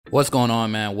What's going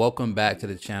on, man? Welcome back to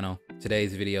the channel.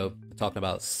 Today's video, I'm talking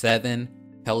about 7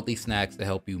 healthy snacks to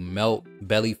help you melt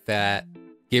belly fat,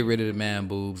 get rid of the man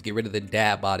boobs, get rid of the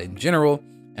dad bod in general,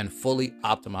 and fully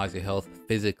optimize your health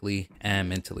physically and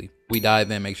mentally. We dive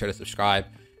in, make sure to subscribe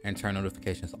and turn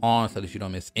notifications on so that you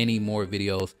don't miss any more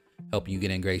videos helping you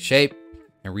get in great shape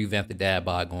and revamp the dad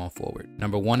bod going forward.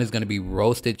 Number 1 is going to be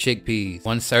roasted chickpeas.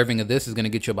 One serving of this is going to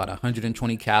get you about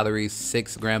 120 calories,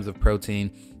 6 grams of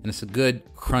protein, and it's a good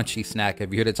crunchy snack.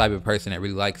 If you're the type of person that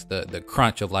really likes the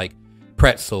crunch of like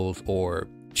pretzels or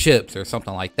chips or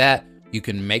something like that, you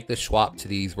can make the swap to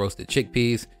these roasted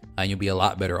chickpeas and you'll be a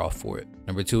lot better off for it.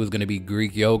 Number 2 is going to be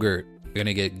Greek yogurt. You're going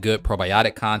to get good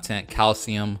probiotic content,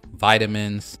 calcium,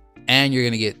 vitamins, and you're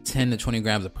going to get 10 to 20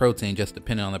 grams of protein just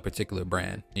depending on the particular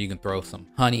brand. You can throw some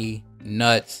honey,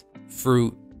 nuts,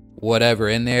 fruit, whatever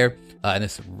in there. And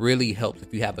this really helps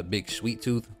if you have a big sweet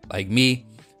tooth like me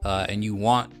and you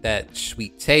want that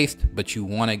sweet taste, but you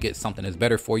want to get something that's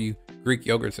better for you. Greek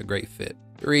yogurt's a great fit.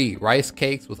 3, rice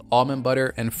cakes with almond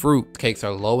butter and fruit. Cakes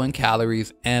are low in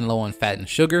calories and low in fat and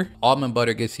sugar. Almond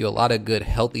butter gets you a lot of good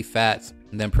healthy fats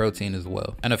and then protein as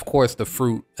well. And of course, the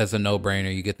fruit as a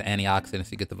no-brainer. You get the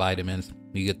antioxidants, you get the vitamins,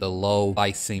 you get the low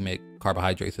glycemic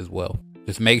carbohydrates as well.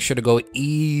 Just make sure to go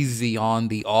easy on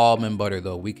the almond butter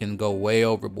though. We can go way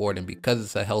overboard, and because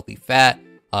it's a healthy fat,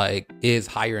 it is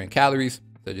higher in calories.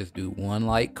 So just do 1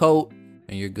 light coat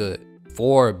and you're good.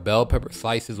 4, bell pepper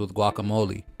slices with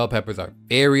guacamole. Bell peppers are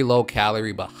very low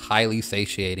calorie but highly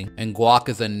satiating, and guac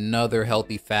is another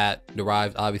healthy fat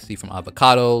derived obviously from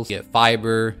avocados. You get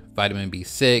fiber, vitamin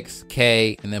B6,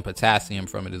 K, and then potassium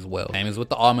from it as well. Same as with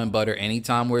the almond butter.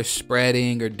 Anytime we're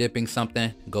spreading or dipping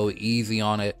something, go easy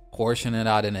on it, portion it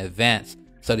out in advance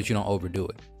so that you don't overdo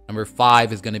it. Number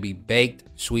 5 is going to be baked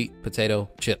sweet potato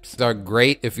chips. These are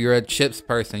great if you're a chips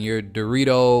person. Your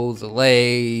Doritos,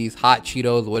 Lay's, Hot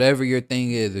Cheetos, whatever your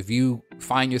thing is. If you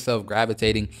find yourself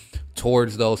gravitating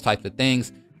towards those types of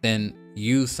things, then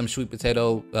use some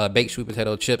baked sweet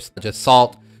potato chips. Just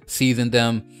salt, season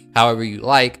them however you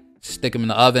like, stick them in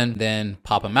the oven, then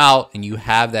pop them out, and you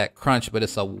have that crunch. But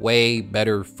it's a way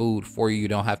better food for you. You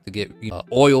don't have to get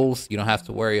oils. You don't have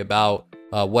to worry about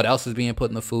what else is being put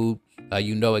in the food.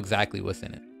 You know exactly what's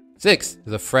in it. 6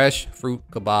 is a fresh fruit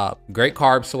kebab. Great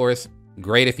carb source.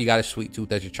 Great if you got a sweet tooth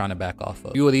that you're trying to back off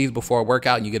of. A few of these before a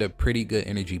workout and you get a pretty good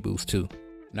energy boost too.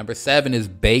 Number 7 is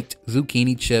baked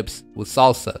zucchini chips with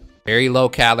salsa. Very low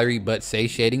calorie but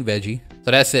satiating veggie.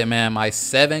 So that's it, man. My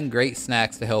 7 great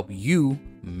snacks to help you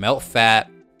melt fat,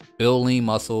 build lean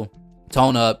muscle,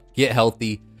 tone up, get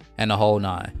healthy, and the whole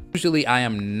 9. Usually I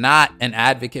am not an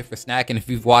advocate for snacking. If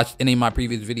you've watched any of my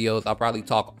previous videos, I'll probably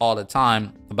talk all the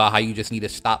time about how you just need to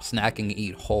stop snacking and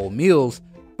eat whole meals.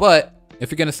 But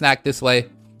if you're gonna snack this way,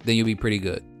 then you'll be pretty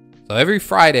good. So every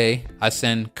Friday, I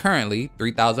send currently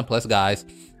 3,000 plus guys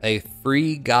a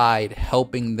free guide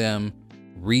helping them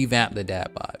revamp the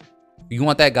dad bod. If you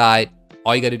want that guide,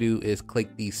 all you gotta do is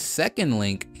click the second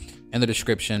link in the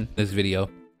description of this video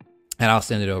and I'll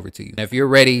send it over to you. And if you're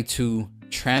ready to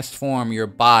transform your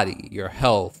body, your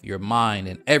health, your mind,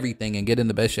 and everything and get in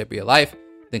the best shape of your life,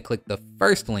 then click the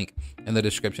first link in the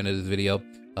description of this video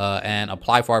and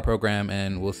apply for our program,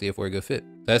 and we'll see if we're a good fit.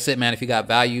 So that's it, man. If you got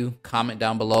value, comment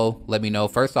down below. Let me know,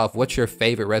 first off, what your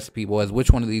favorite recipe was,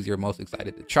 which one of these you're most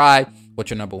excited to try, what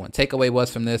your number 1 takeaway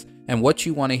was from this, and what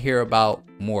you want to hear about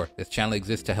more. This channel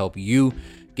exists to help you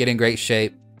get in great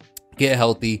shape, get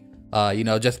healthy,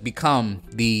 just become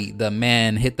the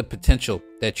man, hit the potential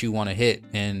that you want to hit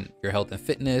in your health and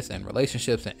fitness and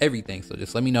relationships and everything. So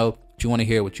just let me know what you want to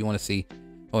hear, what you want to see.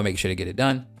 We'll make sure to get it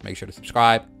done. Make sure to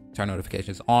subscribe, turn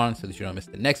notifications on so that you don't miss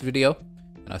the next video.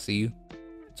 And I'll see you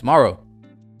tomorrow.